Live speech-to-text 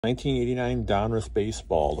1989 Donruss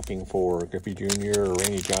Baseball. Looking for Griffey Jr.,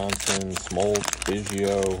 Randy Johnson, Smoltz,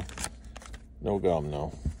 Biggio. No gum,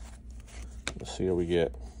 no. Let's see what we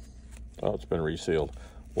get. Oh, it's been resealed.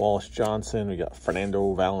 Wallace Johnson. We got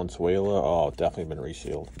Fernando Valenzuela. Oh, definitely been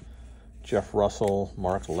resealed. Jeff Russell,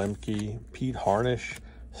 Mark Lemke, Pete Harnish,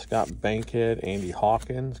 Scott Bankhead, Andy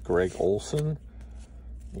Hawkins, Greg Olson.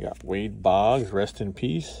 We got Wade Boggs, rest in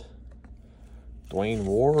peace. Dwayne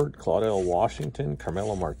Ward, Claudel Washington,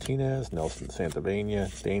 Carmelo Martinez, Nelson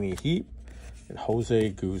Santavania, Danny Heap, and Jose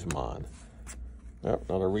Guzman. Yep,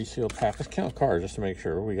 another resealed pack. Let's count cards just to make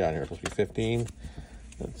sure. What we got here? Supposed to be 15.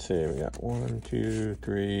 Let's see. We got 1, 2,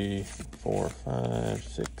 3, 4, 5,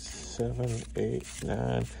 6, 7, 8,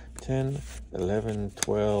 9, 10, 11,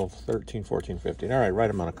 12, 13, 14, 15. All right, right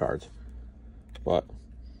amount of cards. But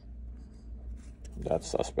that's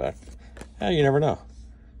suspect. You never know.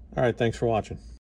 All right, thanks for watching.